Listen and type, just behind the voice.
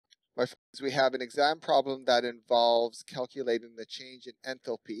My friends, we have an exam problem that involves calculating the change in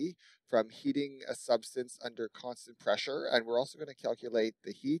enthalpy from heating a substance under constant pressure, and we're also going to calculate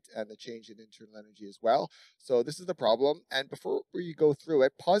the heat and the change in internal energy as well. So this is the problem, and before we go through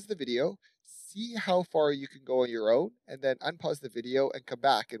it, pause the video, see how far you can go on your own, and then unpause the video and come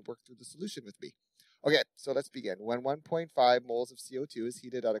back and work through the solution with me. Okay, so let's begin. When 1.5 moles of CO2 is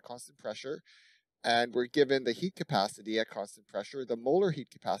heated at a constant pressure, and we're given the heat capacity at constant pressure, the molar heat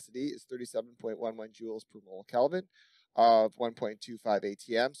capacity is 37.11 joules per mole Kelvin of 1.25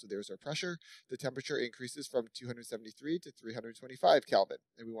 atm. So there's our pressure. The temperature increases from 273 to 325 Kelvin.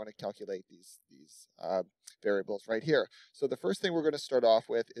 And we want to calculate these variables right here. So the first thing we're going to start off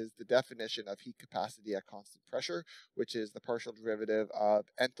with is the definition of heat capacity at constant pressure, which is the partial derivative of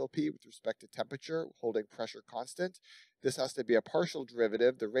enthalpy with respect to temperature, holding pressure constant. This has to be a partial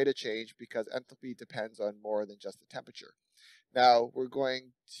derivative, the rate of change, because enthalpy depends on more than just the temperature. Now, we're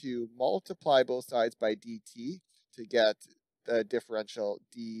going to multiply both sides by dt to get the differential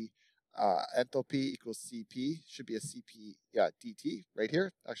d enthalpy equals Cp. Should be a Cp, dt right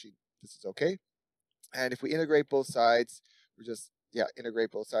here. Actually, this is okay. And if we integrate both sides, we're just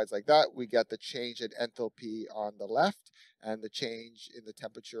integrate both sides like that, we get the change in enthalpy on the left and the change in the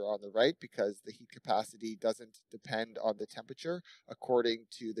temperature on the right, because the heat capacity doesn't depend on the temperature according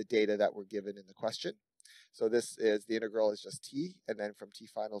to the data that were given in the question. So this is, the integral is just t, and then from t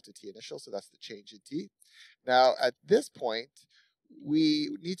final to t initial, so that's the change in t. Now at this point,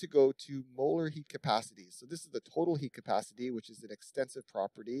 we need to go to molar heat capacity. So this is the total heat capacity, which is an extensive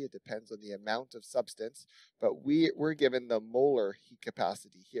property. It depends on the amount of substance, but we're given the molar heat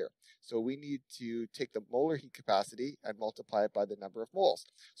capacity here. So we need to take the molar heat capacity and multiply it by the number of moles.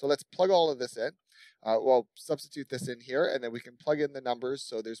 So let's plug all of this in. Well, substitute this in here, and then we can plug in the numbers.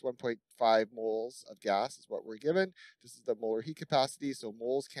 So there's 1.5 moles of gas is what we're given. This is the molar heat capacity, so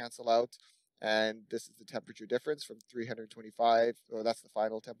moles cancel out. And this is the temperature difference from 325, or that's the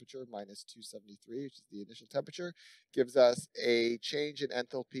final temperature, minus 273, which is the initial temperature, gives us a change in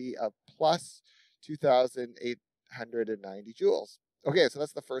enthalpy of plus 2,890 joules. Okay, so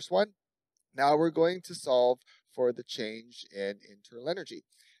that's the first one. Now we're going to solve for the change in internal energy.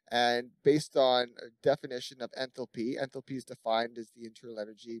 And based on a definition of enthalpy, enthalpy is defined as the internal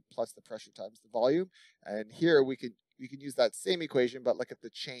energy plus the pressure times the volume. And here we can use that same equation, but look at the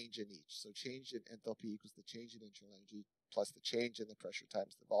change in each. So change in enthalpy equals the change in internal energy plus the change in the pressure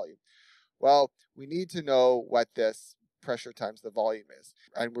times the volume. Well, we need to know what this pressure times the volume is.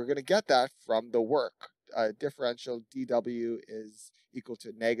 And we're going to get that from the work. Differential dW is equal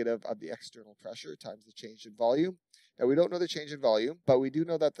to negative of the external pressure times the change in volume. Now, we don't know the change in volume, but we do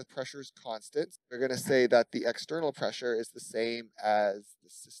know that the pressure is constant. We're going to say that the external pressure is the same as the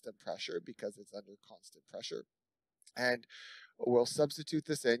system pressure because it's under constant pressure. And we'll substitute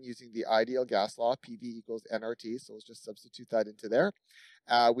this in using the ideal gas law, PV equals nRT, so we'll just substitute that into there.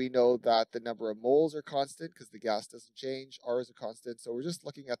 We know that the number of moles are constant because the gas doesn't change, R is a constant, so we're just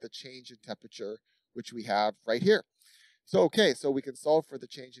looking at the change in temperature, which we have right here. So, okay, so we can solve for the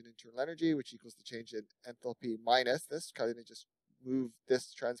change in internal energy, which equals the change in enthalpy minus this, kind of just move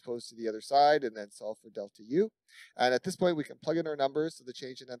this transpose to the other side and then solve for delta U. And at this point, we can plug in our numbers. So the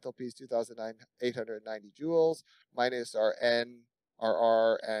change in enthalpy is 2,890 joules minus our N, our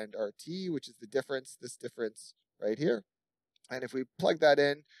R, and our T, which is the difference, this difference right here. And if we plug that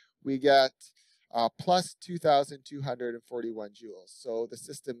in, we get plus 2,241 joules. So the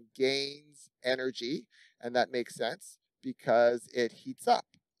system gains energy, and that makes sense because it heats up.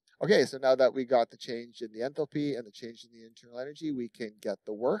 Okay, so now that we got the change in the enthalpy and the change in the internal energy, we can get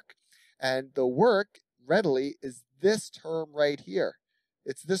the work. And the work readily is this term right here.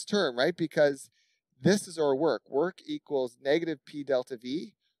 It's this term, right? Because this is our work. Work equals negative P delta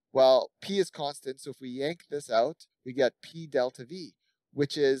V. Well, P is constant, so if we yank this out, we get P delta V,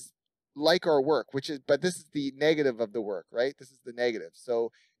 which is like our work, but this is the negative of the work, right? This is the negative.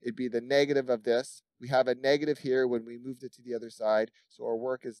 So it'd be the negative of this. We have a negative here when we moved it to the other side. So our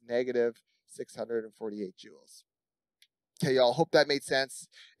work is negative 648 joules. Okay, y'all, hope that made sense.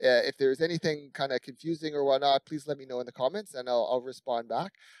 If there's anything kind of confusing or whatnot, please let me know in the comments and I'll respond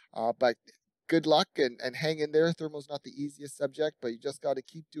back. But good luck and hang in there. Thermo's not the easiest subject, but you just got to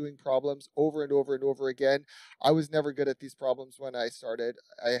keep doing problems over and over and over again. I was never good at these problems when I started.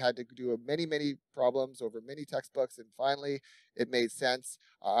 I had to do many problems over many textbooks, and finally it made sense.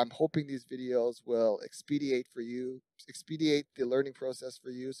 I'm hoping these videos will expedite the learning process for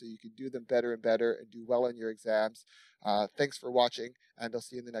you so you can do them better and better and do well on your exams. Thanks for watching, and I'll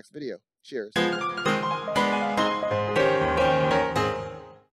see you in the next video. Cheers.